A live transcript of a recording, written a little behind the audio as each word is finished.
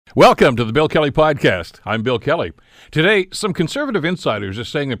Welcome to the Bill Kelly Podcast. I'm Bill Kelly. Today, some conservative insiders are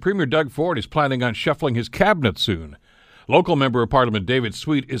saying that Premier Doug Ford is planning on shuffling his cabinet soon. Local Member of Parliament David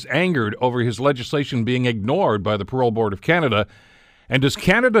Sweet is angered over his legislation being ignored by the Parole Board of Canada. And does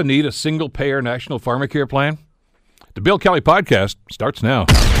Canada need a single-payer national pharmacare plan? The Bill Kelly Podcast starts now.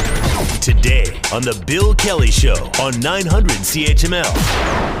 Today on the Bill Kelly Show on 900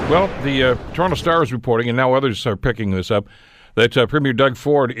 CHML. Well, the Toronto Star is reporting, and now others are picking this up, that Premier Doug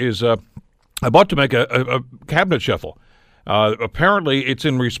Ford is about to make a cabinet shuffle. Apparently, it's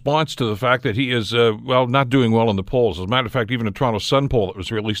in response to the fact that he is, not doing well in the polls. As a matter of fact, even a Toronto Sun poll that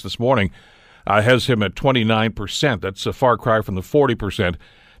was released this morning has him at 29%. That's a far cry from the 40%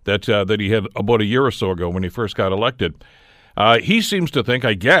 that he had about a year or so ago when he first got elected. He seems to think,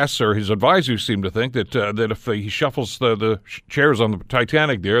 I guess, or his advisors seem to think that if he shuffles the chairs on the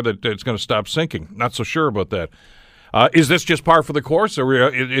Titanic there, that it's going to stop sinking. Not so sure about that. Is this just par for the course, or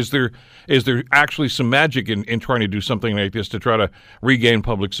is there actually some magic in trying to do something like this to try to regain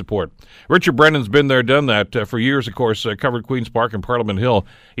public support? Richard Brennan's been there, done that for years, of course, covered Queen's Park and Parliament Hill.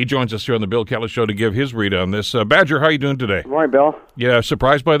 He joins us here on the Bill Kelly Show to give his read on this. Badger, how are you doing today? Good morning, Bill. Yeah,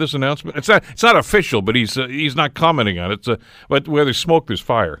 surprised by this announcement? It's not official, but he's not commenting on it. But where there's smoke, there's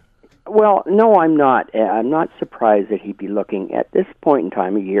fire. Well, no, I'm not. I'm not surprised that he'd be looking at this point in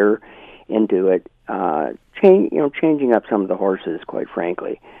time, a year into it, changing up some of the horses, quite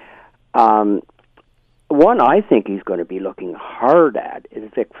frankly. One I think he's going to be looking hard at is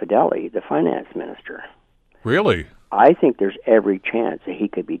Vic Fedeli, the finance minister. Really? I think there's every chance that he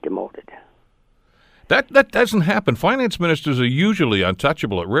could be demoted. That doesn't happen. Finance ministers are usually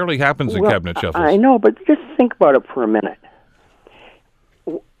untouchable. It rarely happens in cabinet shuffles. I know, but just think about it for a minute.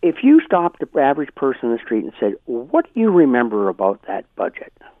 If you stopped the average person in the street and said, what do you remember about that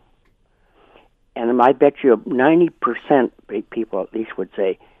budget? And I bet you 90% people at least would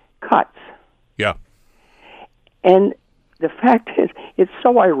say, cuts. Yeah. And the fact is, it's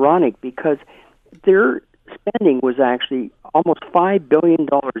so ironic because their spending was actually almost $5 billion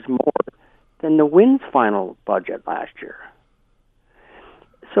more than the Wind's final budget last year.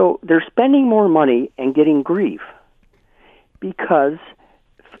 So they're spending more money and getting grief because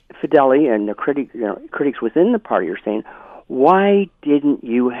Fedeli and the critics within the party are saying, why didn't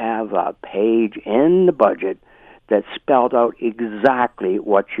you have a page in the budget that spelled out exactly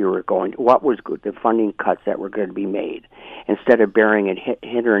what was good, the funding cuts that were going to be made, instead of burying it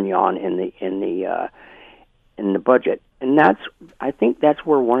hinder and yon in the budget? And I think that's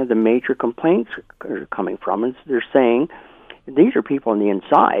where one of the major complaints are coming from. Is they're saying these are people on the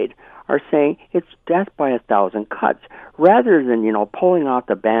inside are saying it's death by 1,000 cuts, rather than pulling off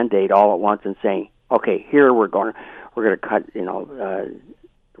the Band-Aid all at once and saying, okay, here we're going to cut,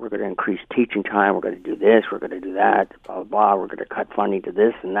 we're going to increase teaching time, we're going to do this, we're going to do that, blah, blah, blah, we're going to cut funding to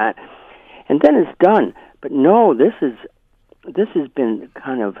this and that. And then it's done. But no, this has been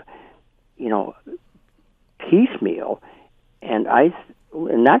kind of, piecemeal. And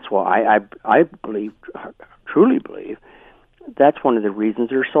that's why I truly believe, that's one of the reasons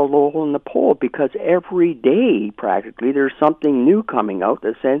they're so low in the poll, because every day, practically, there's something new coming out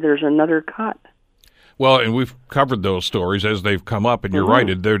that says there's another cut. Well, and we've covered those stories as they've come up, and you're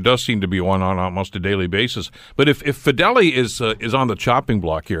right, there does seem to be one on almost a daily basis. But if Fedeli is on the chopping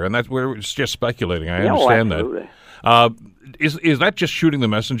block here, and that's where it's just speculating, I understand that. Is that just shooting the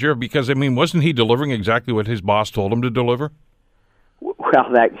messenger? Because, wasn't he delivering exactly what his boss told him to deliver? Well,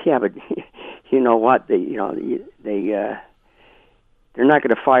 but you know what? They're not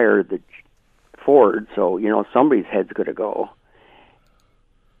going to fire the Ford, so, somebody's head's going to go.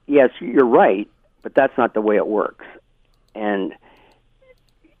 Yes, you're right. But that's not the way it works. And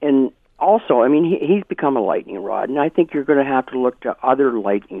also, he's become a lightning rod, and I think you're going to have to look to other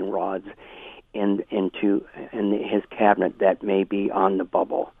lightning rods in his cabinet that may be on the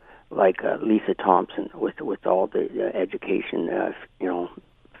bubble, like Lisa Thompson with all the education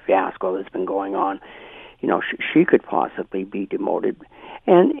fiasco that's been going on. She could possibly be demoted,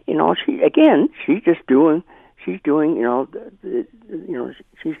 and she's just doing. She's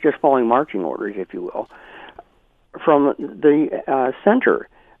just following marching orders, if you will, from the center.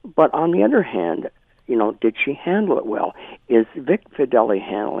 But on the other hand, did she handle it well? Is Vic Fedeli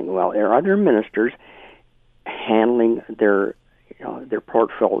handling well? Are other ministers handling their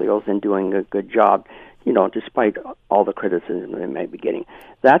portfolios and doing a good job, despite all the criticism they may be getting?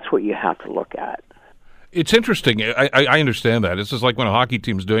 That's what you have to look at. It's interesting. I understand that. This is like when a hockey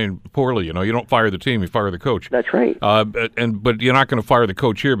team's doing poorly. You don't fire the team, you fire the coach. That's right. But you're not going to fire the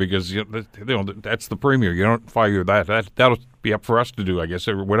coach here because that's the premier. You don't fire that. That'll be up for us to do, I guess,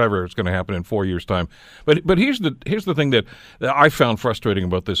 or whatever is going to happen in 4 years' time. But here's the thing that I found frustrating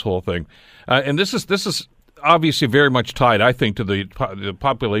about this whole thing, and this is obviously very much tied, I think, to the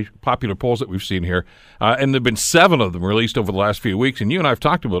popular polls that we've seen here. And there have been 7 of them released over the last few weeks, and you and I have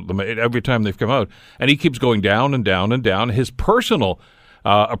talked about them every time they've come out. And he keeps going down and down and down. His personal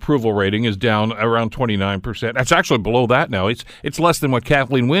approval rating is down around 29%. That's actually below that now. It's less than what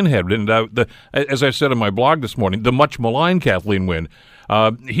Kathleen Wynne had. And as I said in my blog this morning, the much maligned Kathleen Wynne,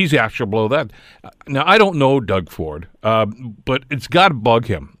 he's actually below that. Now, I don't know Doug Ford, but it's got to bug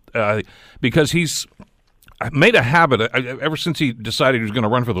him because he's made a habit, ever since he decided he was going to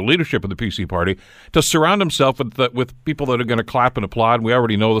run for the leadership of the PC party, to surround himself with people that are going to clap and applaud. And we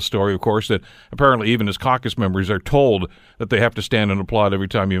already know the story, of course, that apparently even his caucus members are told that they have to stand and applaud every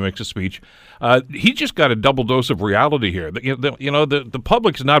time he makes a speech. He just got a double dose of reality here. The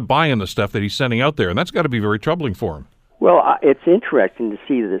public's not buying the stuff that he's sending out there, and that's got to be very troubling for him. Well, it's interesting to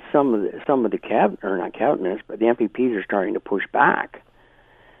see that some of the cabinet, or not cabinets, but the MPPs are starting to push back.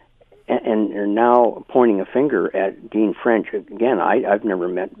 And are now pointing a finger at Dean French. Again, I've never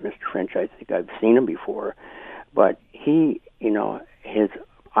met Mr. French. I think I've seen him before. But he, his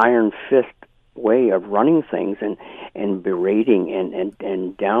iron fist way of running things and berating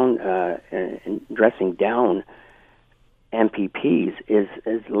and down and dressing down MPPs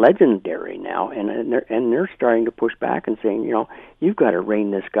is legendary now. And they're starting to push back and saying, you've got to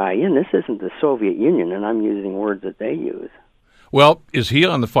rein this guy in. This isn't the Soviet Union, and I'm using words that they use. Well, is he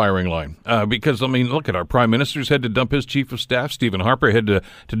on the firing line? Because, look at our prime minister's had to dump his chief of staff. Stephen Harper had to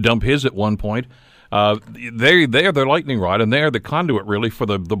dump his at one point. They are the lightning rod, and they are the conduit, really, for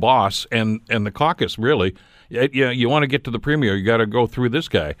the boss and the caucus, really. You want to get to the premier, you got to go through this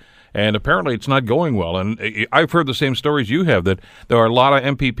guy. And apparently it's not going well. And I've heard the same stories you have, that there are a lot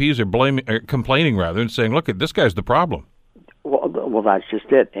of MPPs are complaining, rather, and saying, look, this guy's the problem. Well, that's just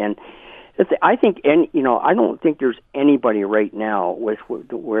it. And I think, I don't think there's anybody right now with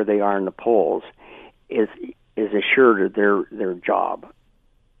where they are in the polls is assured of their job,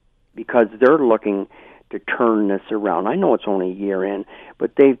 because they're looking to turn this around. I know it's only a year in,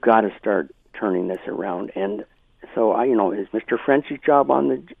 but they've got to start turning this around. And so, is Mr. French's job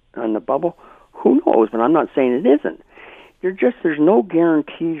on the bubble? Who knows? But I'm not saying it isn't. There's no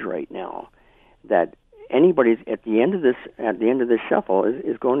guarantees right now that anybody's at the end of this shuffle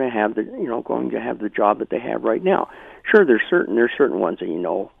is going to have the job that they have right now. Sure, there's certain ones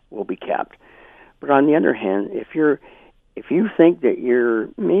that will be kept, but on the other hand, if you think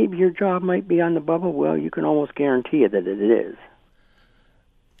that maybe your job might be on the bubble, well, you can almost guarantee it that it is.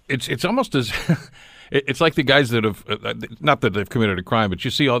 It's almost as it's like the guys that have not that they've committed a crime, but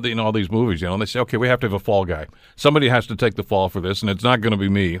you see all these movies, and they say, okay, we have to have a fall guy. Somebody has to take the fall for this, and it's not going to be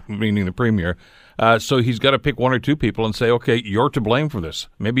me, meaning the premier. So he's got to pick 1 or 2 people and say, okay, you're to blame for this.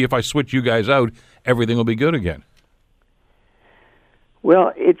 Maybe if I switch you guys out, everything will be good again.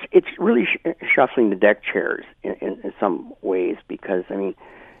 Well, it's really shuffling the deck chairs in some ways, because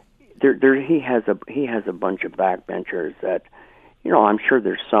he has a bunch of backbenchers that, I'm sure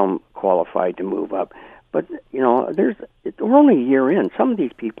there's some qualified to move up, but we're only a year in. Some of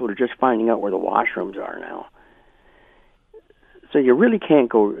these people are just finding out where the washrooms are now. So you really can't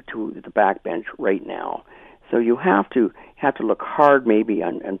go to the backbench right now. So you have to look hard maybe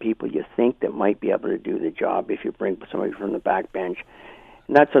on people you think that might be able to do the job if you bring somebody from the backbench.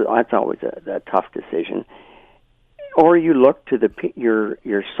 And that's always a tough decision. Or you look to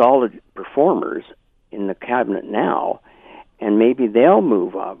your solid performers in the cabinet now, and maybe they'll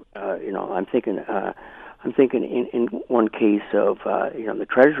move up. I'm thinking in one case of the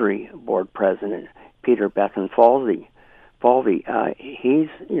Treasury Board President Peter Bethan-Falvey.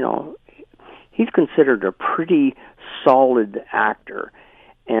 He's considered a pretty solid actor,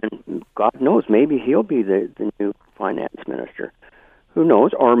 and God knows, maybe he'll be the new finance minister. Who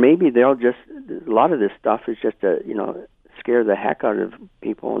knows? Or maybe a lot of this stuff is just to scare the heck out of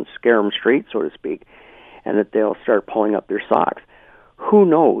people and scare them straight, so to speak, and that they'll start pulling up their socks. Who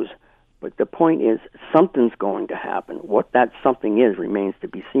knows? But the point is, something's going to happen. What that something is remains to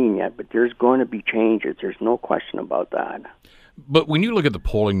be seen yet, but there's going to be changes. There's no question about that. But when you look at the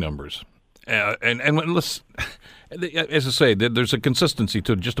polling numbers, and let's, as I say, there's a consistency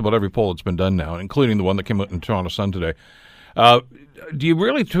to just about every poll that's been done now, including the one that came out in Toronto Sun today. Do you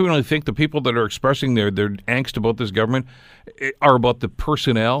really truly think the people that are expressing their angst about this government are about the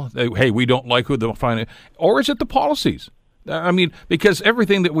personnel? Hey, we don't like who they'll find, or is it the policies? I mean, because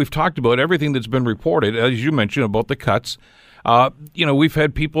everything that we've talked about, everything that's been reported, as you mentioned about the cuts, we've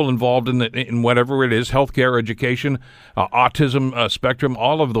had people involved in whatever it is, healthcare, education, autism spectrum,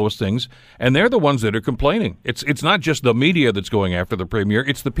 all of those things, and they're the ones that are complaining. It's not just the media that's going after the premier;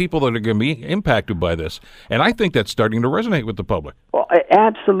 it's the people that are going to be impacted by this, and I think that's starting to resonate with the public. Well,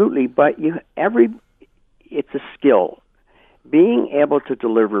 absolutely, but it's a skill. Being able to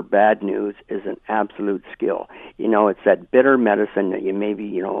deliver bad news is an absolute skill. It's that bitter medicine that you maybe,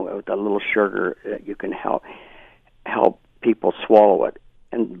 with a little sugar, that you can help people swallow it.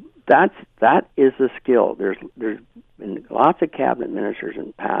 And that is a skill. There's been lots of cabinet ministers in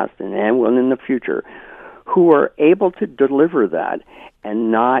the past and will in the future who are able to deliver that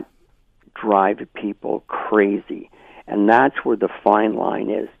and not drive people crazy. And that's where the fine line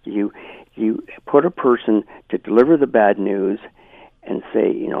is. You put a person to deliver the bad news and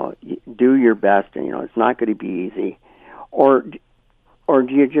say, do your best, and it's not going to be easy, or do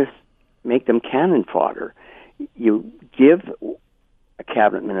you just make them cannon fodder? You give a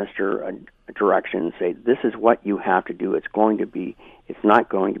cabinet minister a direction and say, this is what you have to do. It's not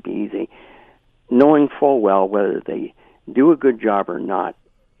going to be easy, knowing full well whether they do a good job or not.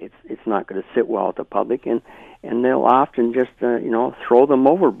 It's not going to sit well with the public, and they'll often just throw them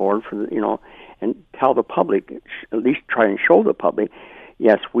overboard and tell the public, at least try and show the public,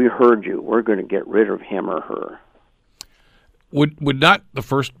 yes, we heard you. We're going to get rid of him or her. Would not the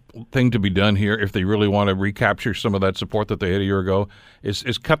first thing to be done here, if they really want to recapture some of that support that they had a year ago,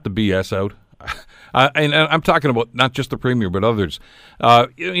 is cut the BS out? And I'm talking about not just the premier, but others.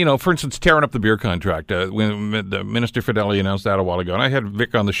 For instance, tearing up the beer contract. When the Minister Fedeli announced that a while ago, and I had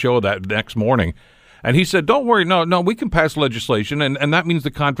Vic on the show that next morning, and he said, don't worry, no, we can pass legislation, and that means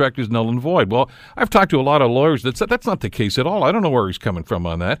the contract is null and void. Well, I've talked to a lot of lawyers that said that's not the case at all. I don't know where he's coming from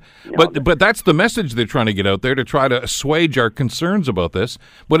on that. No. But that's the message they're trying to get out there to try to assuage our concerns about this.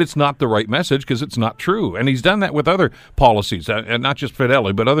 But it's not the right message because it's not true. And he's done that with other policies, and not just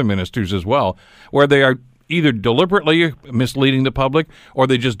Fedeli, but other ministers as well, where they are either deliberately misleading the public or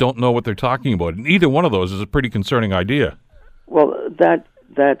they just don't know what they're talking about. And either one of those is a pretty concerning idea. Well,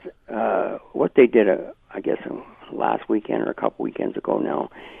 what they did, I guess, last weekend or a couple weekends ago now,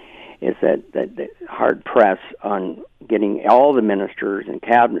 is that the hard press on getting all the ministers and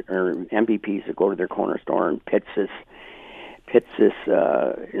cabinet or MPPs to go to their corner store and pitch this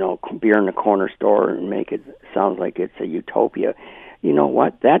beer in the corner store and make it sound like it's a utopia. You know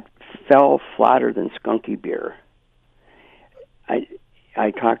what? That fell flatter than skunky beer.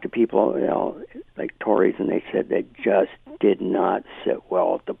 I talked to people, like Tories, and they said they just did not sit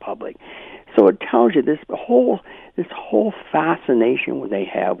well with the public. So it tells you this whole fascination they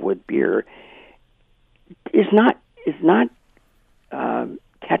have with beer is not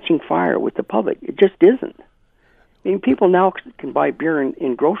catching fire with the public. It just isn't. I mean, people now can buy beer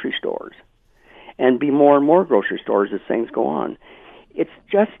in grocery stores, and be more and more grocery stores as things go on. It's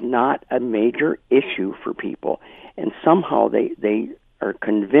just not a major issue for people, and somehow they are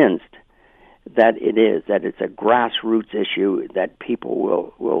convinced that it's a grassroots issue that people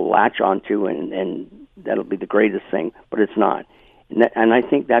will latch onto, and that'll be the greatest thing, but it's not. And I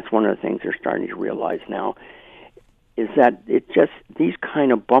think that's one of the things they're starting to realize now, is that these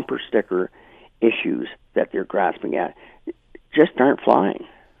kind of bumper sticker issues that they're grasping at just aren't flying.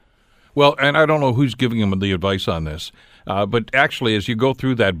 Well, and I don't know who's giving them the advice on this, but actually, as you go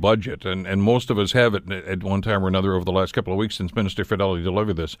through that budget, and most of us have it at one time or another over the last couple of weeks since Minister Fedeli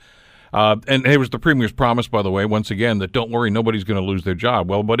delivered this, and it was the Premier's promise, by the way, once again, that don't worry, nobody's going to lose their job.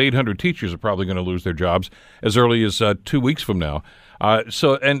 Well, about 800 teachers are probably going to lose their jobs as early as 2 weeks from now.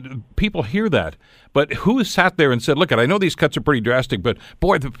 And people hear that. But who has sat there and said, look, I know these cuts are pretty drastic, but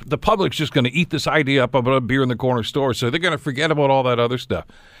boy, the public's just going to eat this idea up about a beer in the corner store, so they're going to forget about all that other stuff.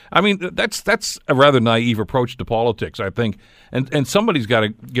 I mean, that's a rather naive approach to politics, I think. And somebody's got to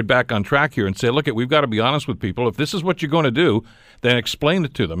get back on track here and say, look, we've got to be honest with people. If this is what you're going to do, then explain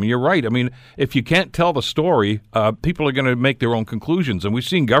it to them. And you're right. I mean, if you can't tell the story, people are going to make their own conclusions. And we've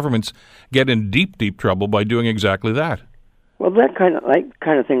seen governments get in deep, deep trouble by doing exactly that. Well, that kind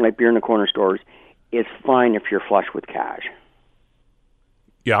of thing, like beer in the corner stores, is fine if you're flush with cash.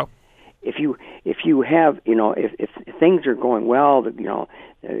 Yeah. If you have, if things are going well, the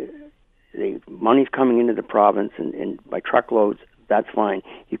money's coming into the province and by truckloads, that's fine.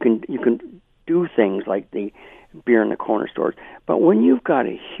 You can do things like the beer in the corner stores. But when you've got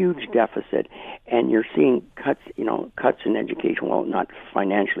a huge deficit and you're seeing cuts in education, well, not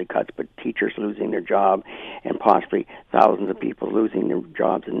financially cuts, but teachers losing their job and possibly thousands of people losing their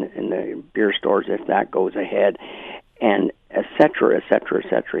jobs in the beer stores if that goes ahead, and et cetera, et cetera, et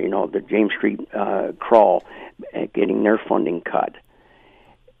cetera. The James Street crawl, getting their funding cut.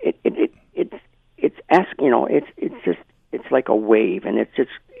 It's like a wave, and it's just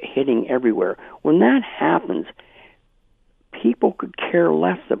hitting everywhere. When that happens, people could care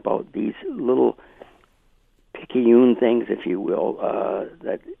less about these little picayune things, if you will,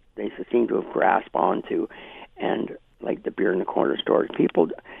 that they seem to have grasped onto, and like the beer in the corner stores. People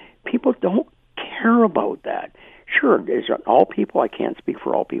don't care about that. Sure, is all people? I can't speak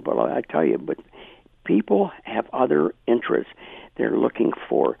for all people, I tell you, but people have other interests. They're looking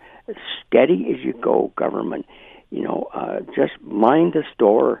for steady as you go government. Just mind the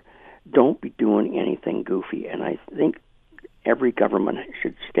store. Don't be doing anything goofy. And I think every government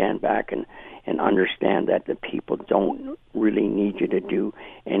should stand back and understand that the people don't really need you to do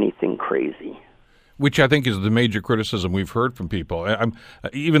anything crazy. Which I think is the major criticism we've heard from people.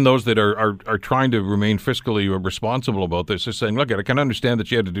 Even those that are trying to remain fiscally responsible about this are saying, look, I can understand that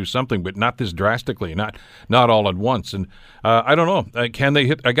you had to do something, but not this drastically, not all at once. And I don't know, can they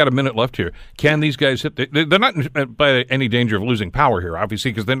hit? I got a minute left here. Can these guys hit? They're not by any danger of losing power here, obviously,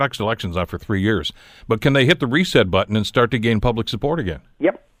 because the next election's not for 3 years. But can they hit the reset button and start to gain public support again?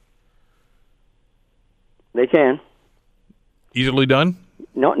 Yep. They can. Easily done?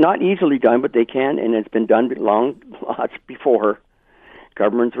 No, not easily done, but they can, and it's been done lots before.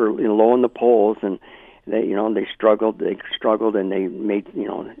 Governments were low in the polls, and they struggled, and they made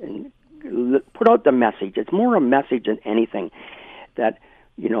and put out the message. It's more a message than anything that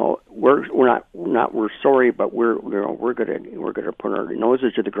we're sorry, but we're gonna put our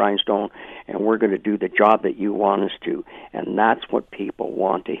noses to the grindstone, and we're gonna do the job that you want us to, and that's what people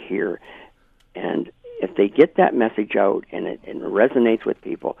want to hear. And if they get that message out and it resonates with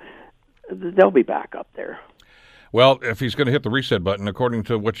people, they'll be back up there. Well, if he's going to hit the reset button, according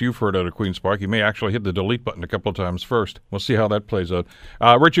to what you've heard out of Queen's Park, he may actually hit the delete button a couple of times first. We'll see how that plays out.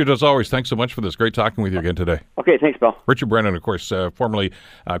 Richard, as always, thanks so much for this. Great talking with you again today. Okay, thanks, Bill. Richard Brennan, of course, formerly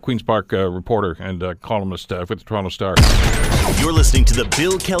Queen's Park reporter and columnist with the Toronto Star. You're listening to the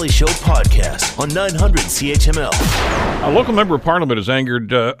Bill Kelly Show podcast on 900 CHML. A local member of Parliament is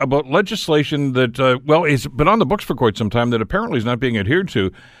angered about legislation that, has been on the books for quite some time that apparently is not being adhered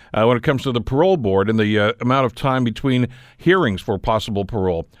to when it comes to the Parole Board and the amount of time between hearings for possible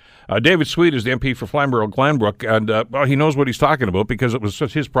parole. David Sweet is the MP for Flamborough-Glanbrook, and he knows what he's talking about because it was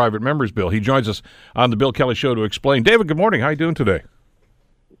just his private member's bill. He joins us on the Bill Kelly Show to explain. David, good morning. How are you doing today?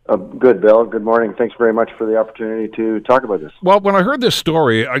 Good, Bill. Good morning. Thanks very much for the opportunity to talk about this. Well, when I heard this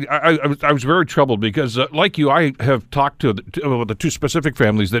story, I was very troubled because, like you, I have talked to the two specific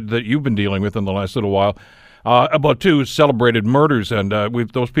families that you've been dealing with in the last little while about two celebrated murders, and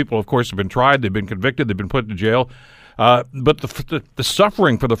those people, of course, have been tried, they've been convicted, they've been put to jail, but the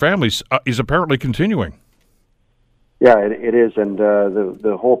suffering for the families is apparently continuing. Yeah, it is, and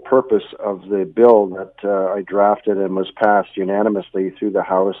the whole purpose of the bill that I drafted and was passed unanimously through the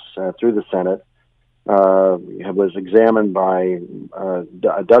House, through the Senate, was examined by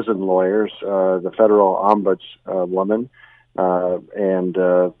a dozen lawyers, the federal ombudswoman, and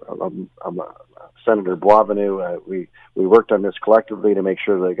Senator Boisvenu. We worked on this collectively to make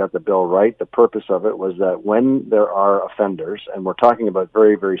sure they got the bill right. The purpose of it was that when there are offenders, and we're talking about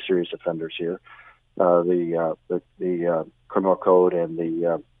very, very serious offenders here, the Criminal Code and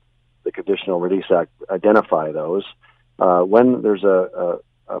the Conditional Release Act identify those. When there's a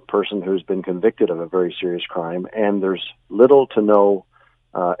person who's been convicted of a very serious crime and there's little to no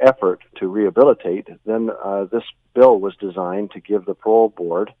effort to rehabilitate, then this bill was designed to give the parole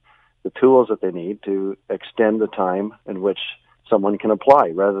board the tools that they need to extend the time in which someone can apply,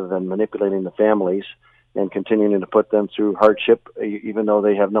 rather than manipulating the families and continuing to put them through hardship, even though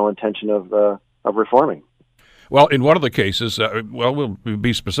they have no intention of reforming. Well, in one of the cases, we'll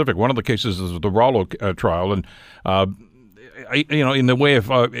be specific. One of the cases is the Rollo trial, and in the way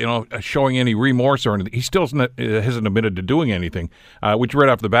of showing any remorse or anything, he still hasn't admitted to doing anything, which right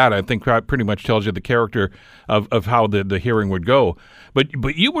off the bat I think pretty much tells you the character of how the hearing would go.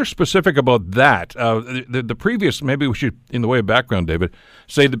 But you were specific about that. The previous, maybe we should, in the way of background, David,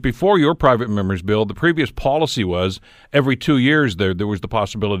 say that before your private member's bill, the previous policy was every 2 years there was the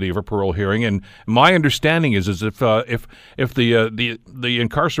possibility of a parole hearing. And my understanding is if the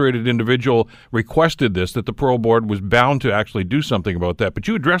incarcerated individual requested this, that the parole board was bound to actually do something about that. But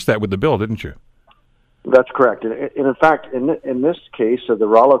you addressed that with the bill, didn't you? That's correct. And in fact, in this case, the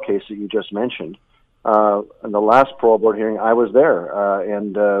Rollo case that you just mentioned, in the last parole board hearing, I was there,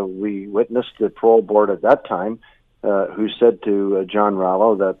 and we witnessed the parole board at that time, who said to John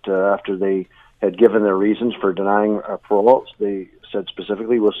Rollo that after they had given their reasons for denying parole, they said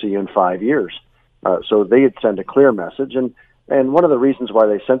specifically, "We'll see you in 5 years." So they had sent a clear message, and one of the reasons why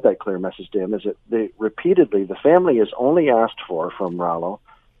they sent that clear message to him is that the family has only asked from Rallo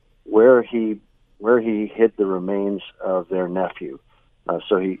where he hid the remains of their nephew.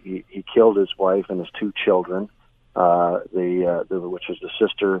 So he killed his wife and his two children, which was the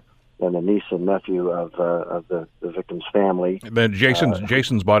sister and the niece and nephew of the victim's family. Then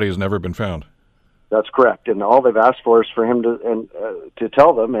Jason's body has never been found. That's correct, and all they've asked for is for him to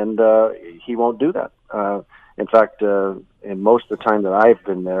tell them, and he won't do that. In fact, in most of the time that I've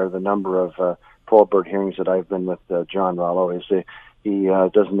been there, the number of parole board hearings that I've been with John Rallo is he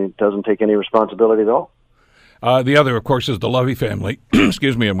doesn't take any responsibility at all. The other, of course, is the Lovey family.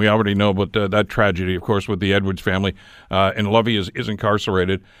 Excuse me, and we already know about that tragedy, of course, with the Edwards family, and Lovey is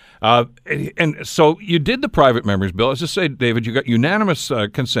incarcerated. And so you did the private memories bill. As I say, David, you got unanimous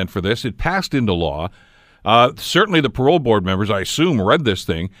consent for this. It passed into law. Certainly the parole board members, I assume, read this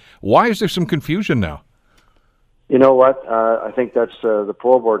thing. Why is there some confusion now? You know what? I think that's the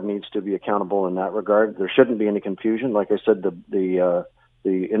parole board needs to be accountable in that regard. There shouldn't be any confusion. Like I said, the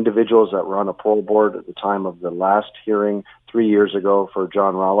individuals that were on a parole board at the time of the last hearing 3 years ago for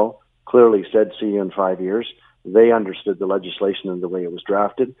John Rallo clearly said, see you in 5 years. They understood the legislation and the way it was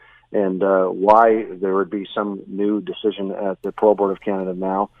drafted, and why there would be some new decision at the Parole Board of Canada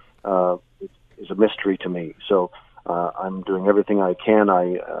now is a mystery to me. So I'm doing everything I can.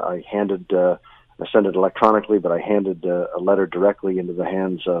 I sent it electronically, but I handed a letter directly into the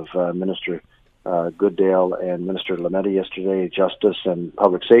hands of Minister Goodale and Minister Lametti yesterday, Justice and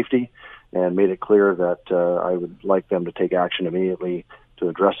Public Safety, and made it clear that I would like them to take action immediately to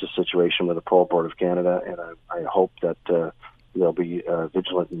address the situation with the Parole Board of Canada, and I hope that they'll be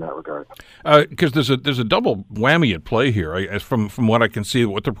vigilant in that regard. Because there's a double whammy at play here, from what I can see,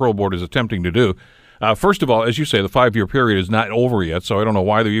 what the Parole Board is attempting to do. First of all, as you say, the 5-year period is not over yet, so I don't know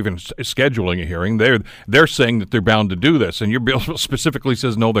why they're even scheduling a hearing. They're saying that they're bound to do this, and your bill specifically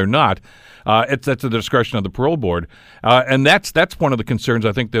says no, they're not. That's at the discretion of the parole board, and that's one of the concerns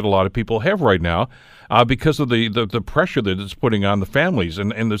I think that a lot of people have right now, because of the pressure that it's putting on the families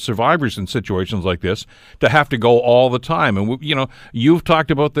and the survivors in situations like this to have to go all the time. And you've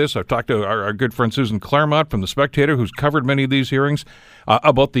talked about this. I've talked to our good friend Susan Claremont from The Spectator, who's covered many of these hearings,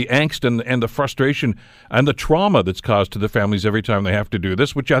 about the angst and the frustration and the trauma that's caused to the families every time they have to do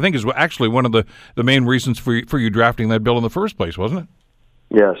this, which I think is actually one of the main reasons for you drafting that bill in the first place, wasn't it?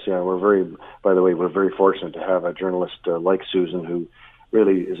 Yes, yeah. By the way, we're very fortunate to have a journalist like Susan who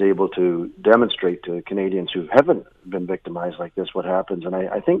really is able to demonstrate to Canadians who haven't been victimized like this what happens. And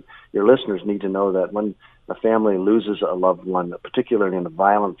I think your listeners need to know that when a family loses a loved one, particularly in a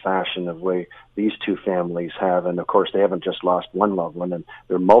violent fashion of way these two families have, and of course they haven't just lost one loved one, and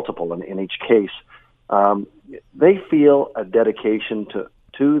there are multiple in each case, they feel a dedication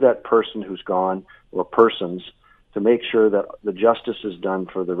to that person who's gone, or persons, to make sure that the justice is done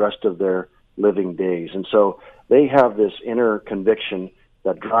for the rest of their living days. And so they have this inner conviction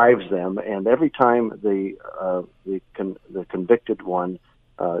that drives them, and every time the convicted one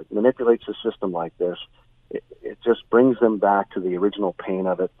manipulates the system like this, it just brings them back to the original pain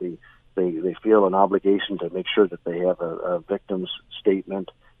of it. They feel an obligation to make sure that they have a victim's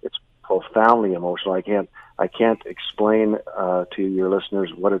statement. It's profoundly emotional. I can't explain to your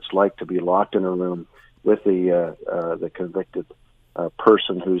listeners what it's like to be locked in a room with the convicted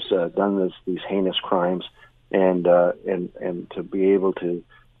person who's done these heinous crimes, and to be able to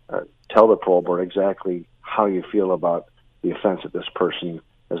tell the parole board exactly how you feel about the offense that this person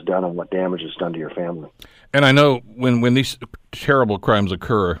has done and what damage it's done to your family. And I know when these terrible crimes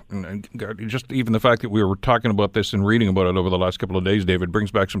occur, and just even the fact that we were talking about this and reading about it over the last couple of days, David,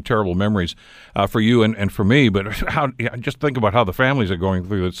 brings back some terrible memories for you and for me. But just think about how the families are going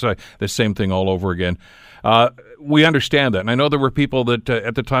through the same thing all over again. We understand that, and I know there were people that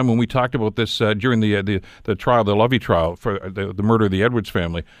at the time when we talked about this during the trial, the Lovey trial for the murder of the Edwards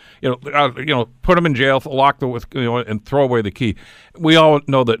family, put them in jail, lock them with, and throw away the key. We all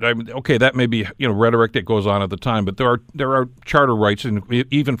know that. Okay, that may be rhetoric that goes on at the time, but there are charter rights, and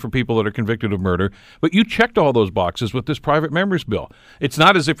even for people that are convicted of murder. But you checked all those boxes with this private memories bill. It's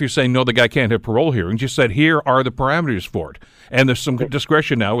not as if you're saying no, the guy can't have parole hearings. You said here are the parameters for it, and there's some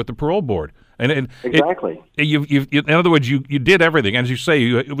discretion now with the parole board. And exactly. In other words, you did everything. As you say,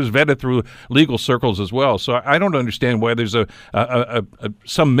 it was vetted through legal circles as well. So I don't understand why there's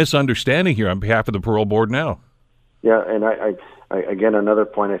some misunderstanding here on behalf of the parole board now. Yeah, and I again, another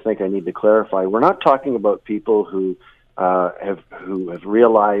point I think I need to clarify. We're not talking about people who have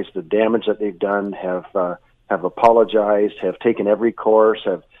realized the damage that they've done, have have apologized, have taken every course,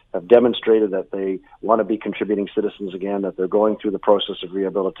 have demonstrated that they want to be contributing citizens again, that they're going through the process of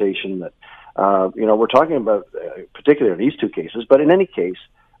rehabilitation, that, we're talking about particularly in these two cases, but in any case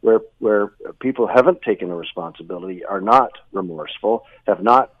where people haven't taken the responsibility, are not remorseful, have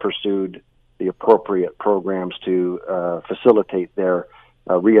not pursued the appropriate programs to facilitate their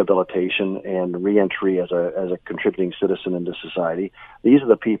rehabilitation and reentry as a contributing citizen into society. These are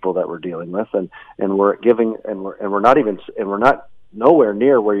the people that we're dealing with, and we're not nowhere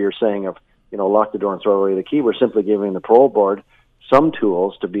near where you're saying of lock the door and throw away the key. We're simply giving the parole board some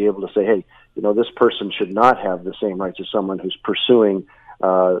tools to be able to say, hey, this person should not have the same rights as someone who's pursuing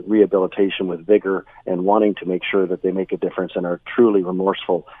rehabilitation with vigor and wanting to make sure that they make a difference and are truly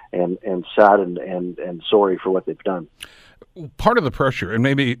remorseful and saddened and sorry for what they've done. Part of the pressure, and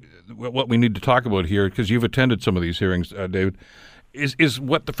maybe what we need to talk about here, because you've attended some of these hearings, David, is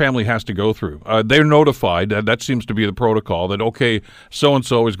what the family has to go through. They're notified, that seems to be the protocol, that, okay,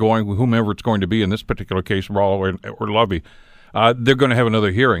 so-and-so is going, whomever it's going to be, in this particular case, Rollo or Lovey, they're going to have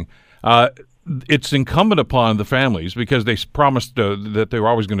another hearing. It's incumbent upon the families, because they promised that they were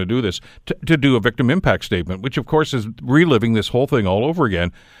always going to do this, to do a victim impact statement, which, of course, is reliving this whole thing all over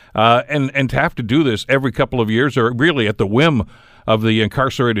again. And to have to do this every couple of years, or really at the whim of the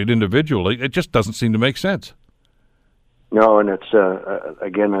incarcerated individual, it just doesn't seem to make sense. No, and it's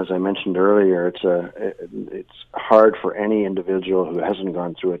again, as I mentioned earlier, it's hard for any individual who hasn't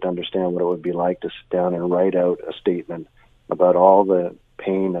gone through it to understand what it would be like to sit down and write out a statement about all the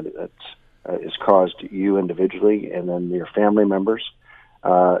pain that's is caused to you individually and then your family members.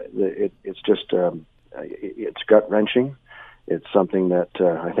 It's just it's gut wrenching. It's something that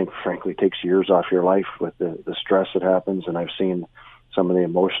I think, frankly, takes years off your life with the stress that happens, and I've seen some of the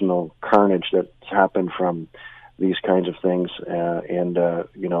emotional carnage that's happened from these kinds of things,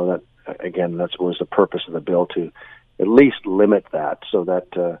 that again, that was the purpose of the bill, to at least limit that, so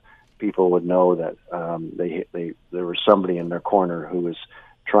that people would know that there was somebody in their corner who was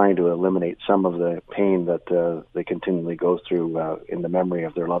trying to eliminate some of the pain that they continually go through in the memory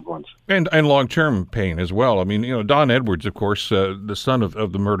of their loved ones. And long-term pain as well. I mean, Don Edwards, of course, the son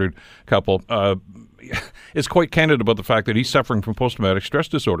of the murdered couple, is quite candid about the fact that he's suffering from post-traumatic stress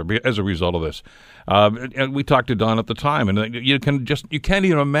disorder as a result of this. And we talked to Don at the time, and you can't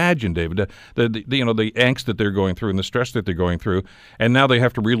even imagine, David, the angst that they're going through and the stress that they're going through, and now they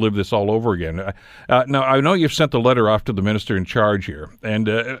have to relive this all over again. Now, I know you've sent the letter off to the minister in charge here, and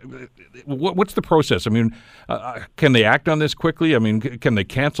what's the process? I mean, can they act on this quickly? I mean, can they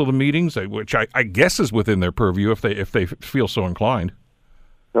cancel the meetings, which I guess is within their purview if they feel so inclined?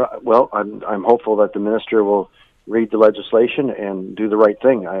 Well, I'm hopeful that the minister will read the legislation and do the right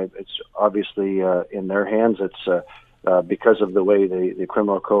thing. It's obviously in their hands. It's because of the way the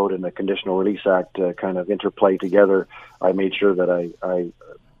Criminal Code and the Conditional Release Act kind of interplay together. I made sure that I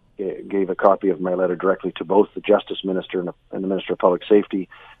gave a copy of my letter directly to both the Justice Minister and the Minister of Public Safety.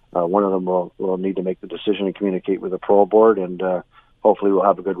 One of them will need to make the decision and communicate with the Parole Board, and hopefully we'll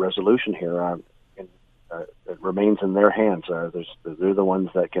have a good resolution here. It remains in their hands. They're the ones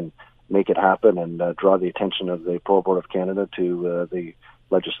that can make it happen and draw the attention of the Parole Board of Canada to the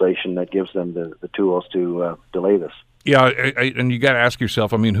legislation that gives them the tools to delay this. Yeah, and you got to ask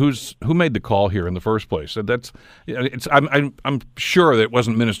yourself. I mean, who made the call here in the first place? I'm sure that it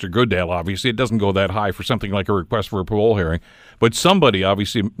wasn't Minister Goodale. Obviously, it doesn't go that high for something like a request for a parole hearing. But somebody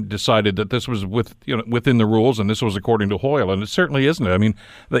obviously decided that this was within the rules, and this was according to Hoyle, and it certainly isn't. I mean,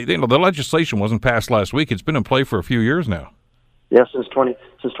 the legislation wasn't passed last week. It's been in play for a few years now. Yes, since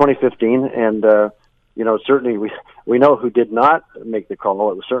 2015, and certainly we know who did not make the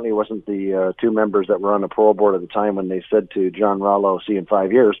call. It certainly wasn't the two members that were on the parole board at the time when they said to John Rollo, "See you in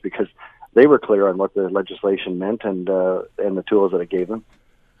 5 years," because they were clear on what the legislation meant and the tools that it gave them.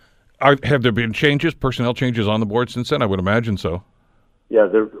 Have there been personnel changes on the board since then? I would imagine so. Yeah,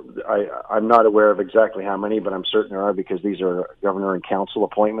 I'm not aware of exactly how many, but I'm certain there are, because these are governor and council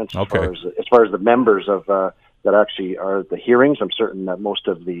appointments. Okay. As far as the members of that actually are at the hearings, I'm certain that most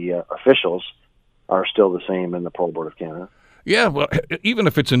of the officials are still the same in the Parole Board of Canada. Yeah, well, even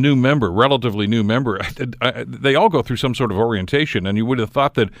if it's a new member, relatively new member, they all go through some sort of orientation, and you would have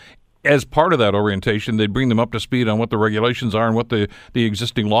thought that as part of that orientation, they'd bring them up to speed on what the regulations are and what the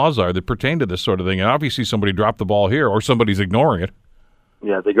existing laws are that pertain to this sort of thing. And obviously somebody dropped the ball here, or somebody's ignoring it.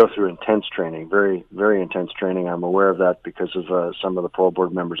 Yeah, they go through intense training, very, very intense training. I'm aware of that because of some of the parole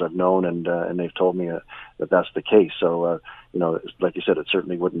board members I've known, and they've told me that that's the case. So, like you said, it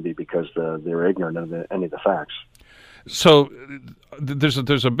certainly wouldn't be because they're ignorant of any of the facts. So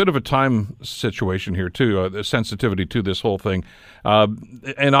there's a bit of a time situation here too, the sensitivity to this whole thing,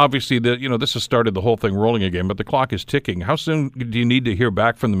 and obviously this has started the whole thing rolling again. But the clock is ticking. How soon do you need to hear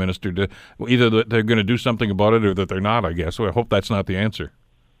back from the minister to either that they're going to do something about it or that they're not? I guess. So I hope that's not the answer.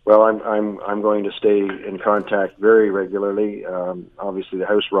 Well, I'm going to stay in contact very regularly. Obviously, the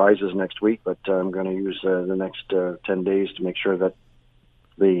House rises next week, but I'm going to use the next 10 days to make sure that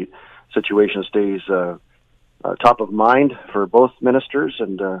the situation stays top of mind for both ministers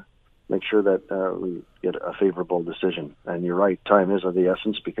and make sure that we get a favorable decision. And you're right, time is of the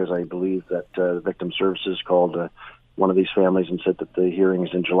essence, because I believe that Victim Services called one of these families and said that the hearing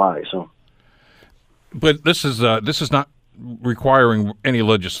is in July. So, but this is not requiring any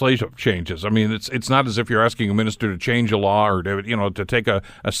legislative changes. I mean, it's not as if you're asking a minister to change a law or to take a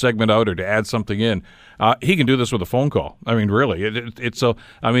segment out or to add something in. He can do this with a phone call. I mean, really,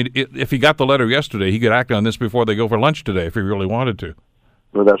 if he got the letter yesterday, he could act on this before they go for lunch today if he really wanted to.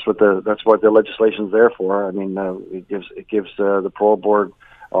 Well, that's what the legislation's there for. I mean, it gives the Parole Board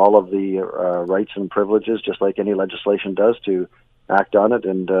all of the rights and privileges, just like any legislation does, to act on it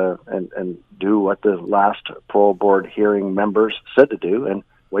and do what the last Parole Board hearing members said to do, and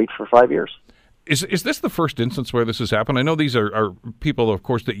wait for 5 years. Is this the first instance where this has happened? I know these are people, of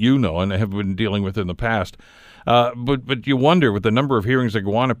course, that you know and have been dealing with in the past. But you wonder, with the number of hearings that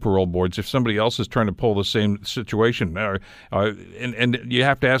go on at parole boards, if somebody else is trying to pull the same situation. And you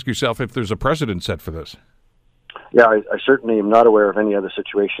have to ask yourself if there's a precedent set for this. Yeah, I certainly am not aware of any other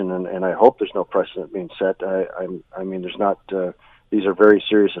situation, and I hope there's no precedent being set. I mean, there's not. These are very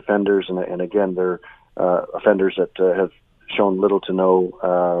serious offenders, and again, they're offenders that have shown little to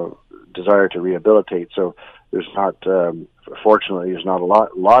no desire to rehabilitate. So there's not, fortunately, there's not a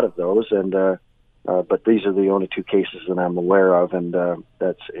lot of those, and but these are the only two cases that I'm aware of, and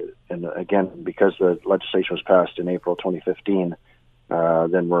again, because the legislation was passed in April 2015,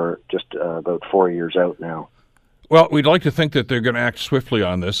 then we're just about 4 years out now. Well, we'd like to think that they're going to act swiftly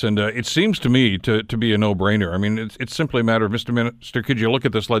on this, and it seems to me to be a no-brainer. I mean, it's simply a matter of, Mr. Minister, could you look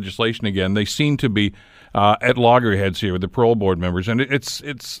at this legislation again? They seem to be at loggerheads here with the parole board members, and it's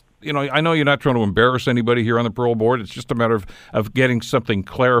I know you're not trying to embarrass anybody here on the parole board. It's just a matter of getting something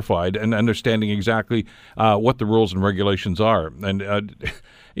clarified and understanding exactly what the rules and regulations are, and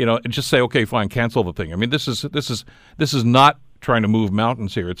just say, okay, fine, cancel the thing. I mean, this is not trying to move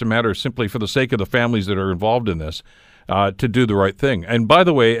mountains here. It's a matter of simply for the sake of the families that are involved in this to do the right thing. And by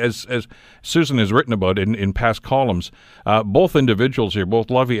the way, as Susan has written about in past columns, both individuals here, both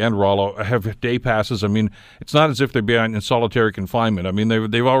Lovey and Rollo, have day passes. I mean, it's not as if they're behind in solitary confinement. I mean,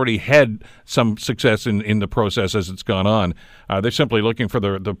 they've already had some success in the process as it's gone on. They're simply looking for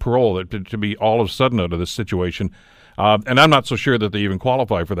the parole to be all of a sudden out of this situation. And I'm not so sure that they even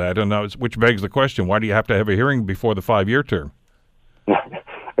qualify for that. And which begs the question: why do you have to have a hearing before the 5-year term?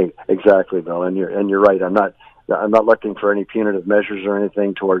 Exactly, Bill, and you're right. I'm not looking for any punitive measures or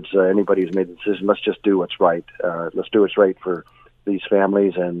anything towards anybody who's made the decision. Let's just do what's right. Let's do what's right for these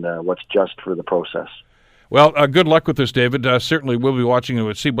families and what's just for the process. Well, good luck with this, David. Certainly, we'll be watching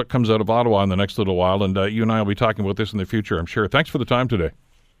and see what comes out of Ottawa in the next little while, and you and I will be talking about this in the future, I'm sure. Thanks for the time today.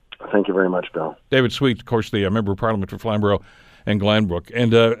 Thank you very much, Bill. David Sweet, of course, the Member of Parliament for Flamborough and Glanbrook,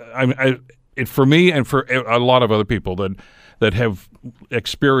 and for me and for a lot of other people that have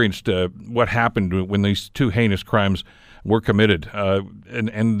experienced what happened when these two heinous crimes were committed,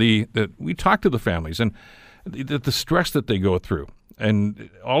 and we talk to the families and the stress that they go through,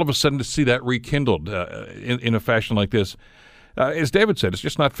 and all of a sudden to see that rekindled in a fashion like this, as David said, it's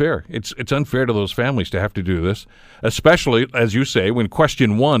just not fair. It's unfair to those families to have to do this, especially, as you say, when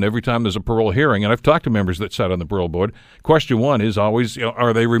question one, every time there's a parole hearing, and I've talked to members that sat on the parole board, question one is always,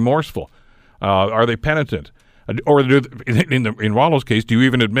 are they remorseful? Are they penitent? Or in Rollo's case, do you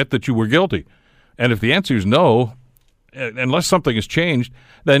even admit that you were guilty? And if the answer is no, unless something has changed,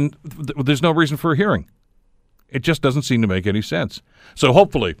 then there's no reason for a hearing. It just doesn't seem to make any sense. So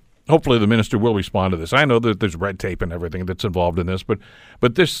hopefully the minister will respond to this. I know that there's red tape and everything that's involved in this, but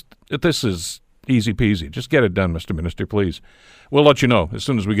this is easy peasy. Just get it done, Mr. Minister, please. We'll let you know as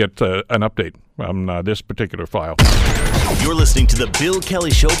soon as we get an update on this particular file. You're listening to the Bill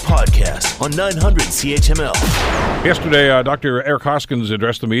Kelly Show podcast on 900 CHML. Yesterday, Dr. Eric Hoskins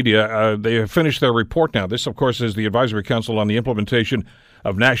addressed the media. They have finished their report now. This, of course, is the Advisory Council on the Implementation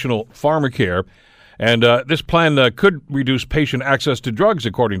of National Pharmacare. And this plan could reduce patient access to drugs,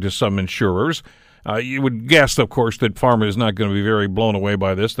 according to some insurers. You would guess, of course, that pharma is not going to be very blown away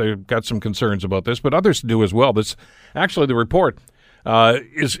by this. They've got some concerns about this, but others do as well. This actually, the report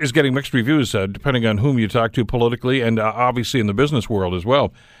is getting mixed reviews, depending on whom you talk to politically and obviously in the business world as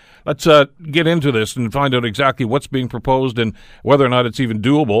well. Let's get into this and find out exactly what's being proposed and whether or not it's even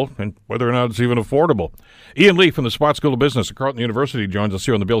doable and whether or not it's even affordable. Ian Lee from the Sprott School of Business at Carleton University joins us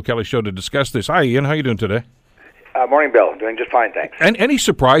here on the Bill Kelly Show to discuss this. Hi, Ian. How are you doing today? Morning, Bill. Doing just fine, thanks. And any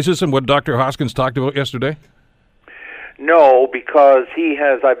surprises in what Dr. Hoskins talked about yesterday? No, because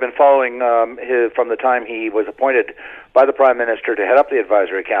I've been following from the time he was appointed by the Prime Minister to head up the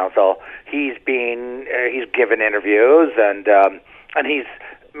Advisory Council. He's given interviews and he's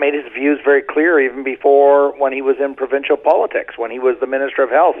made his views very clear even before when he was in provincial politics, when he was the Minister of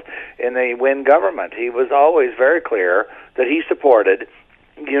Health in the Wynne government. He was always very clear that he supported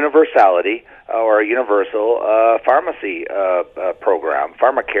universality or a universal pharmacy program,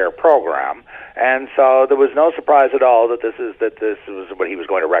 pharmacare program, and so there was no surprise at all that this was what he was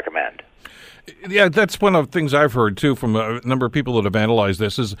going to recommend. Yeah, that's one of the things I've heard too from a number of people that have analyzed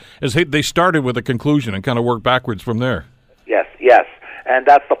this. Is they started with a conclusion and kind of worked backwards from there. Yes, and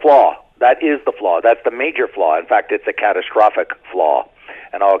that's the flaw. That is the flaw. That's the major flaw. In fact, it's a catastrophic flaw,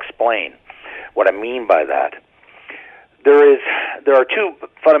 and I'll explain what I mean by that. There are two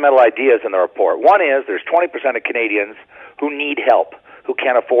fundamental ideas in the report. One is there's 20% of Canadians who need help, who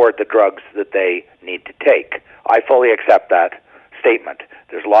can't afford the drugs that they need to take. I fully accept that statement.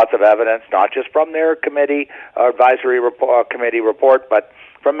 There's lots of evidence, not just from their committee committee report, but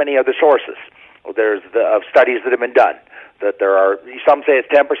from many other sources. There's of studies that have been done. That there are some say it's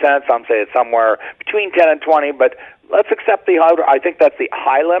 10%, some say it's somewhere between 10 and 20, but let's accept the outer. I think that's the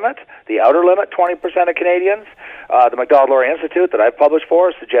high limit, the outer limit. 20% of Canadians. The Macdonald-Laurier Institute that I've published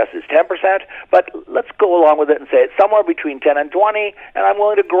for suggests it's 10%, but let's go along with it and say it's somewhere between 10 and 20, and I'm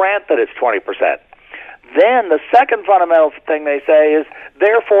willing to grant that it's 20%. Then the second fundamental thing they say is,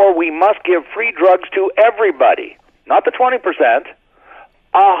 therefore, we must give free drugs to everybody, not the 20%,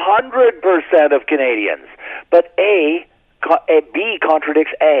 100% of Canadians. But B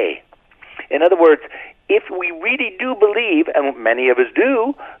contradicts A. In other words, if we really do believe, and many of us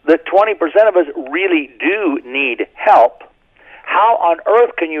do, that 20% of us really do need help, how on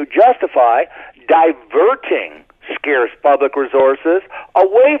earth can you justify diverting scarce public resources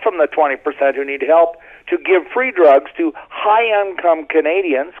away from the 20% who need help to give free drugs to high-income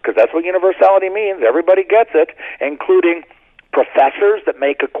Canadians, because that's what universality means, everybody gets it, including professors that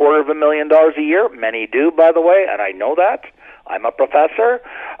make $250,000 a year, many do, by the way, and I know that. I'm a professor.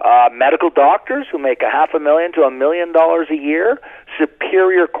 Medical doctors who make $500,000 to $1 million a year.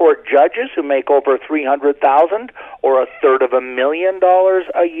 Superior Court judges who make over $300,000 or $250,000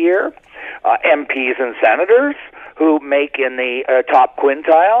 a year. MPs and senators who make in the top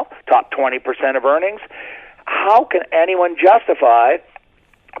quintile, top 20% of earnings. How can anyone justify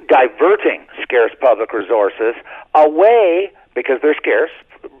diverting scarce public resources away, because they're scarce?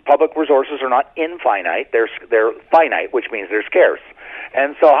 Public resources are not infinite, they're finite, which means they're scarce.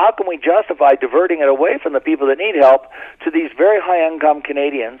 And so how can we justify diverting it away from the people that need help to these very high-income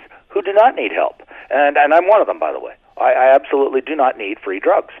Canadians who do not need help? And I'm one of them, by the way. I absolutely do not need free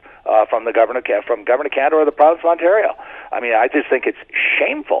drugs from Government of Canada or the province of Ontario. I mean, I just think it's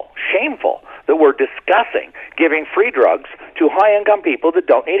shameful that we're discussing giving free drugs to high-income people that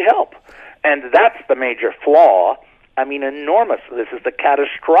don't need help. And that's the major flaw. I mean, enormous. This is the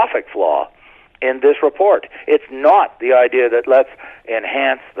catastrophic flaw in this report. It's not the idea that let's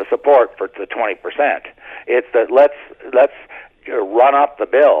enhance the support for the 20%. It's that let's run up the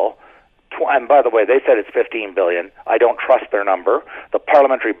bill. And by the way, they said it's $15 billion. I don't trust their number. The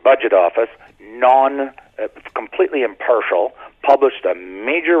Parliamentary Budget Office, completely impartial, published a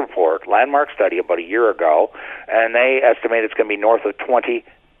major report, landmark study, about a year ago, and they estimate it's going to be north of $20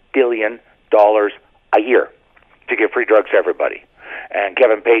 billion a year to give free drugs to everybody. And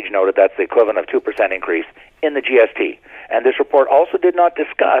Kevin Page noted that's the equivalent of 2% increase in the GST. And this report also did not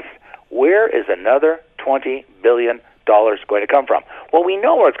discuss where is another $20 billion going to come from. Well, we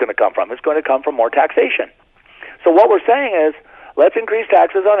know where it's going to come from. It's going to come from more taxation. So what we're saying is, let's increase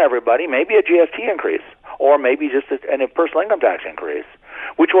taxes on everybody, maybe a GST increase, or maybe just a personal income tax increase,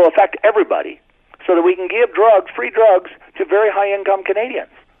 which will affect everybody, so that we can give free drugs to very high-income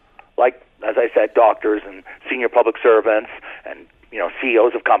Canadians, like, as I said, doctors and senior public servants and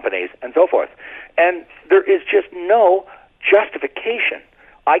CEOs of companies and so forth. And there is just no justification.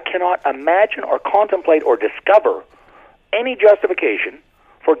 I cannot imagine or contemplate or discover any justification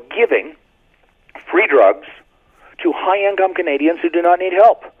for giving free drugs to high-income Canadians who do not need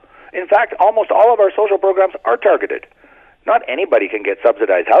help. In fact, almost all of our social programs are targeted. Not anybody can get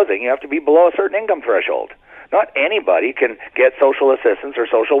subsidized housing. You have to be below a certain income threshold. Not anybody can get social assistance or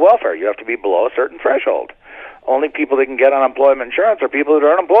social welfare. You have to be below a certain threshold. Only people that can get unemployment insurance are people that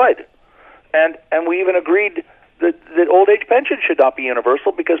are unemployed. And we even agreed that old age pension should not be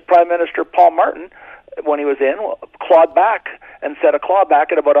universal because Prime Minister Paul Martin, when he was in, clawed back and set a claw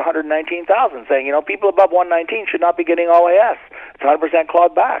back at about 119,000, saying, people above 119 should not be getting OAS. It's 100%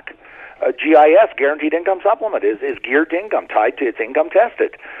 clawed back. GIS, Guaranteed Income Supplement, is geared to income, tied to its income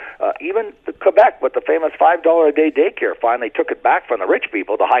tested. Even Quebec, with the famous $5 a day daycare, finally took it back from the rich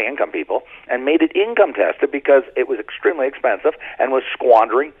people, the high-income people, and made it income tested because it was extremely expensive and was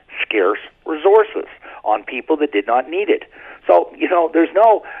squandering scarce resources on people that did not need it. So, there's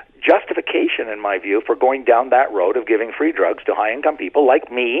no justification, in my view, for going down that road of giving free drugs to high-income people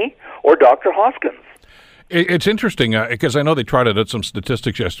like me or Dr. Hoskins. It's interesting because I know they tried it at some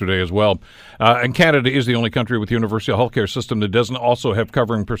statistics yesterday as well. And Canada is the only country with a universal healthcare system that doesn't also have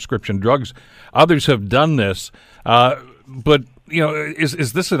covering prescription drugs. Others have done this, but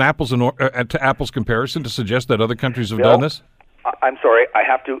is this an apples to apples comparison to suggest that other countries have done this? I'm sorry, I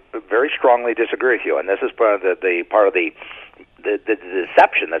have to very strongly disagree with you, and this is part of the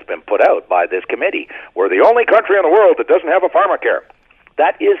deception that's been put out by this committee. We're the only country in the world that doesn't have a pharmacare.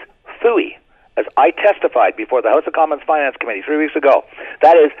 That is phooey. As I testified before the House of Commons Finance Committee 3 weeks ago,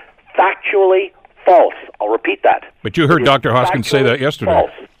 that is factually false. I'll repeat that. But you heard Dr. Hoskins say that yesterday.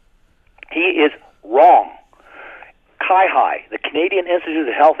 False. He is wrong. CIHI, the Canadian Institute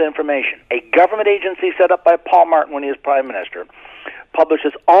of Health Information, a government agency set up by Paul Martin when he was Prime Minister,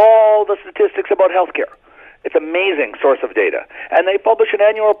 publishes all the statistics about healthcare. It's an amazing source of data. And they publish an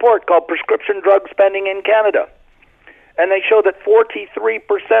annual report called Prescription Drug Spending in Canada. And they show that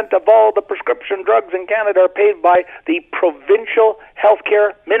 43% of all the prescription drugs in Canada are paid by the provincial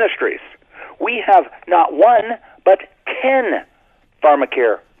healthcare ministries. We have not one, but 10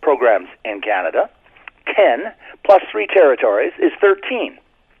 pharmacare programs in Canada. 10 plus 3 territories is 13.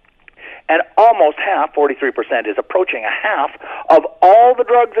 And almost half, 43%, is approaching a half of all the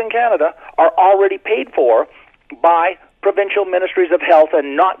drugs in Canada are already paid for by provincial ministries of health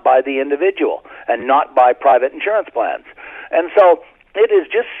and not by the individual and not by private insurance plans. And so it is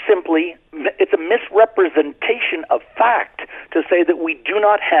just simply, it's a misrepresentation of fact to say that we do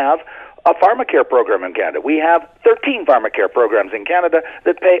not have a pharmacare program in Canada. We have 13 pharmacare programs in Canada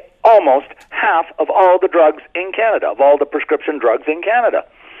that pay almost half of all the drugs in Canada, of all the prescription drugs in Canada.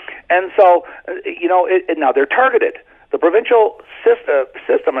 And so, now they're targeted. The provincial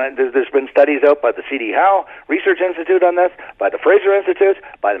system, and there's been studies out by the C.D. Howe Research Institute on this, by the Fraser Institute,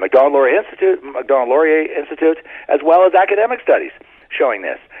 by the Macdonald-Laurier Institute, as well as academic studies showing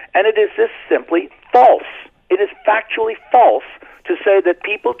this. And it is just simply false. It is factually false to say that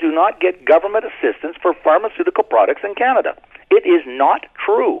people do not get government assistance for pharmaceutical products in Canada. It is not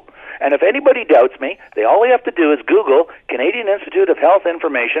true. And if anybody doubts me, all they have to do is Google Canadian Institute of Health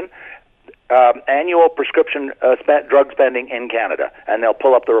Information annual prescription drug spending in Canada, and they'll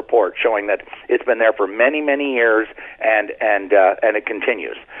pull up the report showing that it's been there for many, many years, and it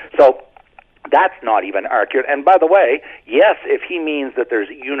continues. So that's not even accurate. And by the way, yes, if he means that there's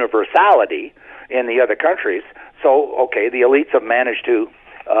universality in the other countries, so okay, the elites have managed to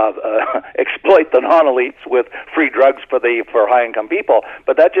exploit the non-elites with free drugs for high-income people,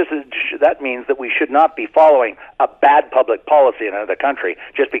 but that means that we should not be following a bad public policy in another country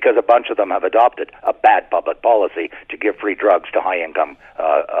just because a bunch of them have adopted a bad public policy to give free drugs to high-income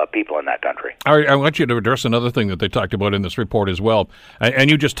people in that country. All right, I want you to address another thing that they talked about in this report as well, and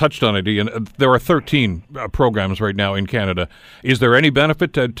you just touched on it, Ian. There are 13 programs right now in Canada. Is there any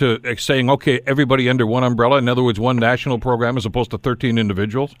benefit to saying, okay, everybody under one umbrella, in other words, one national program as opposed to 13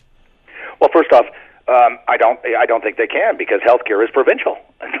 individuals? Well, first off, I don't think they can, because healthcare is provincial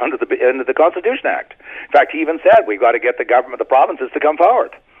under the Constitution Act. In fact, he even said we've got to get the provinces to come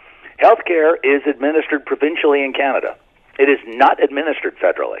forward. Healthcare is administered provincially in Canada. It is not administered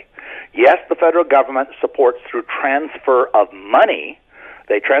federally. Yes, the federal government supports through transfer of money.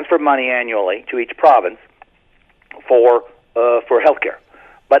 They transfer money annually to each province for healthcare,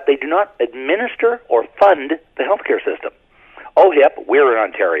 but they do not administer or fund the healthcare system. OHIP, we're in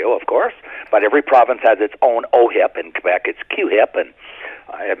Ontario, of course, but every province has its own OHIP. In Quebec, it's QHIP, and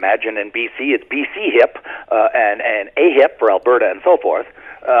I imagine in BC, it's BCHIP, and AHIP for Alberta and so forth.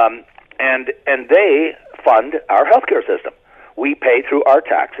 And they fund our healthcare system. We pay through our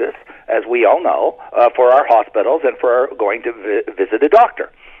taxes, as we all know, for our hospitals and for going to visit a doctor,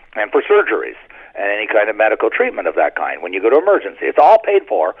 and for surgeries and any kind of medical treatment of that kind. When you go to emergency, it's all paid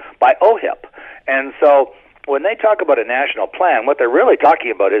for by OHIP. And so when they talk about a national plan, what they're really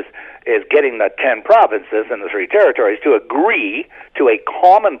talking about is getting the 10 provinces and the 3 territories to agree to a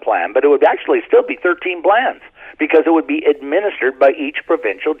common plan, but it would actually still be 13 plans because it would be administered by each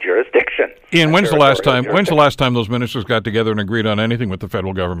provincial jurisdiction. Ian, when's the last time those ministers got together and agreed on anything with the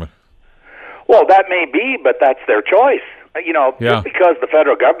federal government? Well, that may be, but that's their choice. Just because the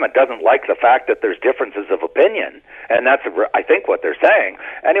federal government doesn't like the fact that there's differences of opinion, and that's, I think, what they're saying.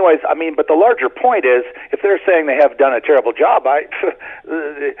 Anyways, but the larger point is, if they're saying they have done a terrible job, I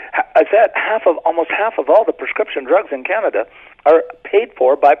said almost half of all the prescription drugs in Canada are paid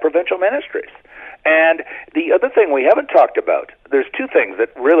for by provincial ministries. And the other thing we haven't talked about, there's two things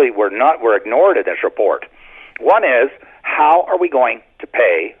that really were ignored in this report. One is, how are we going to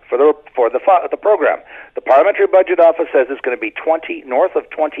pay for the program? The Parliamentary Budget Office says it's going to be north of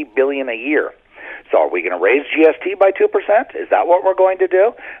 $20 billion a year. So are we going to raise GST by 2%? Is that what we're going to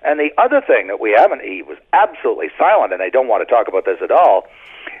do? And the other thing that we haven't, he was absolutely silent, and I don't want to talk about this at all,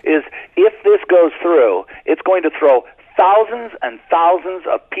 is if this goes through, it's going to throw thousands and thousands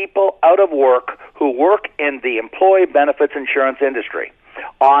of people out of work who work in the employee benefits insurance industry.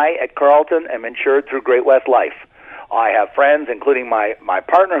 I, at Carleton, am insured through Great-West Life. I have friends, including my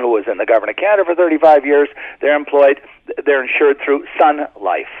partner, who was in the government of Canada for 35 years. They're insured through Sun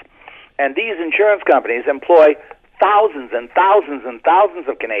Life. And these insurance companies employ thousands and thousands and thousands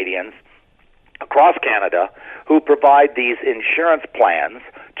of Canadians across Canada who provide these insurance plans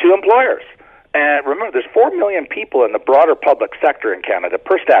to employers. And remember, there's 4 million people in the broader public sector in Canada,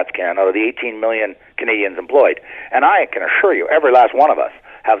 per Stats Canada, the 18 million Canadians employed. And I can assure you, every last one of us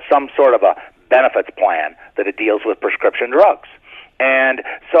have some sort of a benefits plan that it deals with prescription drugs. And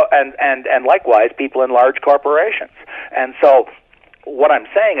so, and likewise, people in large corporations. And so, what I'm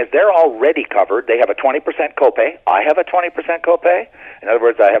saying is they're already covered. They have a 20% copay. I have a 20% copay. In other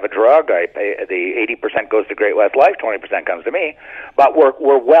words, I have a drug. I pay the 80% goes to Great-West Life, 20% comes to me. But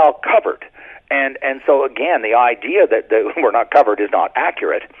we're well covered. And so again, the idea that we're not covered is not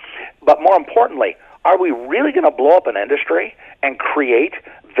accurate. But more importantly, are we really going to blow up an industry and create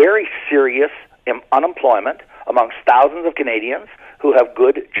very serious unemployment amongst thousands of Canadians who have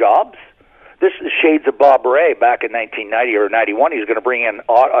good jobs? This is shades of Bob Ray back in 1990 or 91. He was going to bring in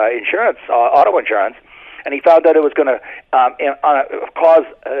auto insurance, and he found that it was going to cause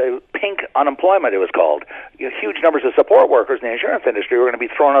pink unemployment, it was called. Huge numbers of support workers in the insurance industry were going to be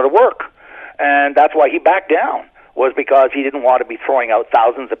thrown out of work. And that's why he backed down, was because he didn't want to be throwing out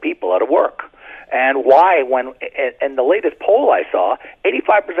thousands of people out of work. And why, when in the latest poll I saw,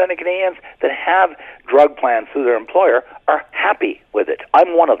 85% of Canadians that have drug plans through their employer are happy with it.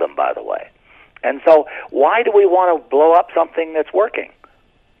 I'm one of them, by the way. And so why do we want to blow up something that's working?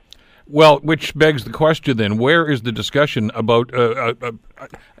 Well, which begs the question then, where is the discussion about,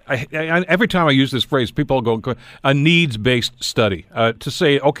 every time I use this phrase, people go, a needs-based study, to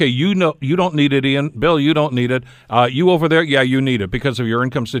say, okay, you don't need it, Ian. Bill, you don't need it. You over there, yeah, you need it because of your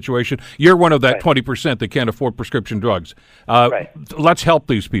income situation. You're one of that 20% that can't afford prescription drugs. Let's help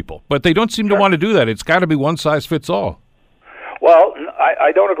these people. But they don't seem to want to do that. It's got to be one size fits all. Well,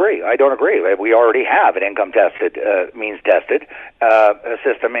 I don't agree. We already have an income-tested, means-tested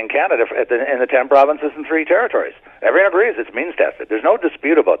system in Canada in the 10 provinces and 3 territories. Everyone agrees it's means-tested. There's no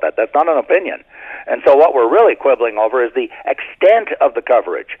dispute about that. That's not an opinion. And so what we're really quibbling over is the extent of the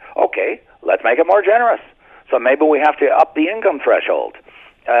coverage. Okay, let's make it more generous. So maybe we have to up the income threshold.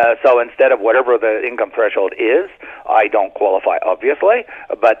 So instead of whatever the income threshold is, I don't qualify, obviously,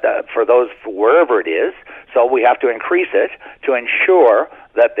 but for those, wherever it is, so we have to increase it to ensure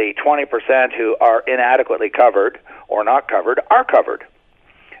that the 20% who are inadequately covered or not covered are covered.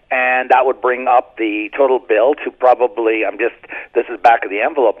 And that would bring up the total bill to probably, this is back of the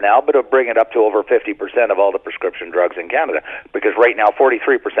envelope now, but it'll bring it up to over 50% of all the prescription drugs in Canada, because right now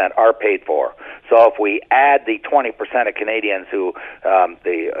 43% are paid for. So if we add the 20% of Canadians who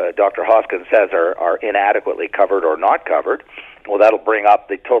Dr. Hoskins says are inadequately covered or not covered, well, that'll bring up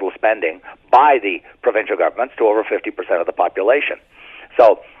the total spending by the provincial governments to over 50% of the population.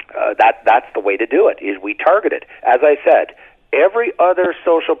 So that's the way to do it, is we target it. As I said, every other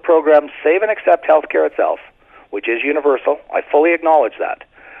social program, save and except healthcare itself, which is universal, I fully acknowledge that.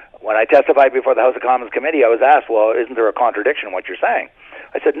 When I testified before the House of Commons Committee, I was asked, well, isn't there a contradiction in what you're saying?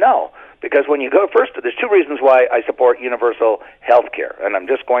 I said, no, because when you go first, there's 2 reasons why I support universal healthcare, and I'm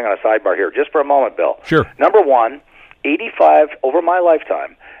just going on a sidebar here just for a moment, Bill. Sure. Number one, 85, over my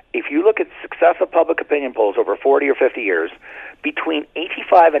lifetime, if you look at successive public opinion polls over 40 or 50 years, between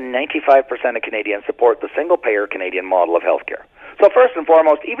 85 and 95% of Canadians support the single-payer Canadian model of healthcare. So first and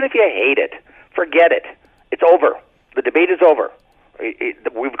foremost, even if you hate it, forget it. It's over. The debate is over.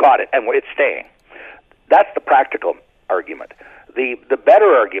 We've got it, and it's staying. That's the practical argument. The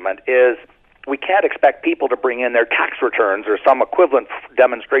better argument is we can't expect people to bring in their tax returns or some equivalent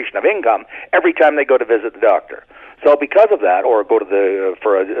demonstration of income every time they go to visit the doctor. So because of that, or go to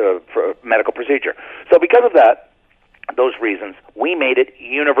for a medical procedure. So because of that, those reasons, we made it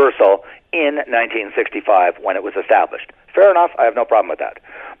universal in 1965 when it was established. Fair enough, I have no problem with that.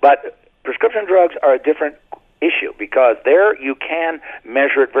 But prescription drugs are a different issue because there you can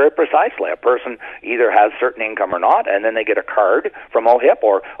measure it very precisely. A person either has certain income or not, and then they get a card from OHIP,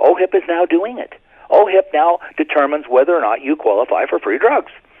 or OHIP is now doing it. OHIP now determines whether or not you qualify for free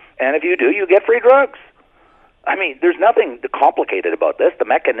drugs. And if you do, you get free drugs. I mean, there's nothing complicated about this. The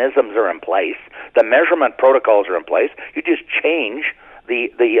mechanisms are in place. The measurement protocols are in place. You just change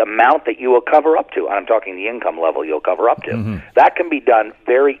the amount that you will cover up to. I'm talking the income level you'll cover up to. Mm-hmm. That can be done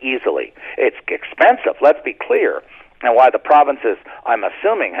very easily. It's expensive, let's be clear. And why the provinces, I'm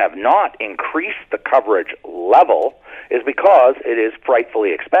assuming, have not increased the coverage level is because it is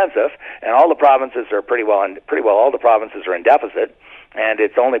frightfully expensive, and all the provinces are pretty well all the provinces are in deficit, and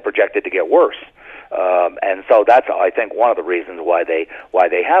it's only projected to get worse. And so that's, I think, one of the reasons why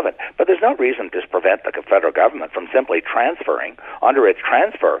they haven't. But there's no reason to prevent the federal government from simply transferring under its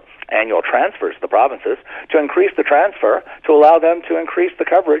annual transfers to the provinces to increase the transfer to allow them to increase the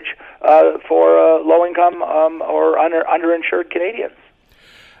coverage for low-income or underinsured Canadians.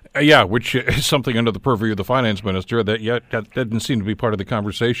 Yeah, which is something under the purview of the finance minister that didn't seem to be part of the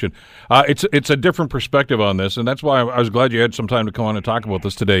conversation. It's a different perspective on this, and that's why I was glad you had some time to come on and talk about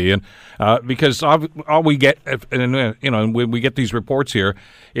this today, Ian. Because all we get, and when we get these reports here,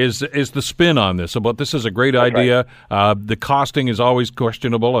 is the spin on this about this is a great idea. Right. The costing is always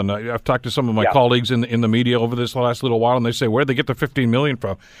questionable, and I've talked to some of my colleagues in the media over this last little while, and they say, where'd they get the $15 million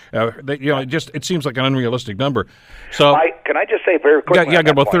from? It seems like an unrealistic number. So can I just say very quickly? Yeah, I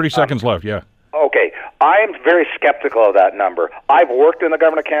got about 30 seconds left, yeah. Okay. I'm very skeptical of that number. I've worked in the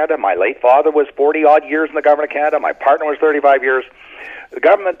government of Canada. My late father was 40-odd years in the government of Canada. My partner was 35 years. The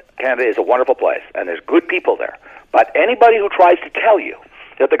government of Canada is a wonderful place, and there's good people there. But anybody who tries to tell you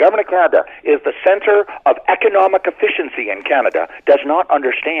that the government of Canada is the center of economic efficiency in Canada does not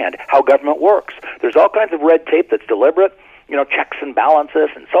understand how government works. There's all kinds of red tape that's deliberate, checks and balances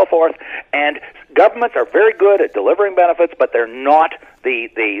and so forth, and governments are very good at delivering benefits, but they're not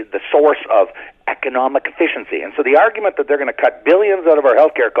the source of economic efficiency. And so the argument that they're going to cut billions out of our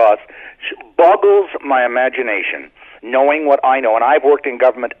healthcare costs boggles my imagination, knowing what I know. And I've worked in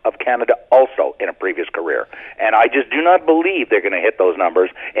government of Canada also in a previous career. And I just do not believe they're going to hit those numbers.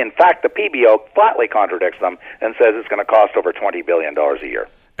 In fact, the PBO flatly contradicts them and says it's going to cost over $20 billion a year.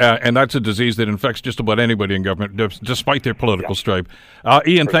 And that's a disease that infects just about anybody in government, despite their political stripe.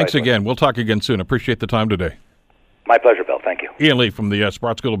 Ian, thanks again. We'll talk again soon. Appreciate the time today. My pleasure, Bill. Thank you. Ian Lee from the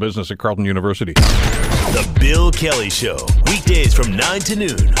Sprott School of Business at Carleton University. The Bill Kelly Show, weekdays from 9 to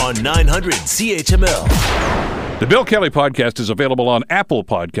noon on 900 CHML. The Bill Kelly Podcast is available on Apple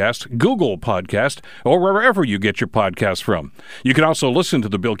Podcast, Google Podcast, or wherever you get your podcasts from. You can also listen to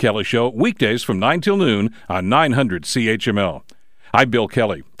The Bill Kelly Show weekdays from 9 till noon on 900 CHML. I'm Bill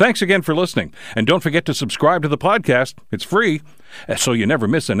Kelly. Thanks again for listening. And don't forget to subscribe to the podcast. It's free, so you never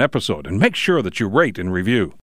miss an episode. And make sure that you rate and review.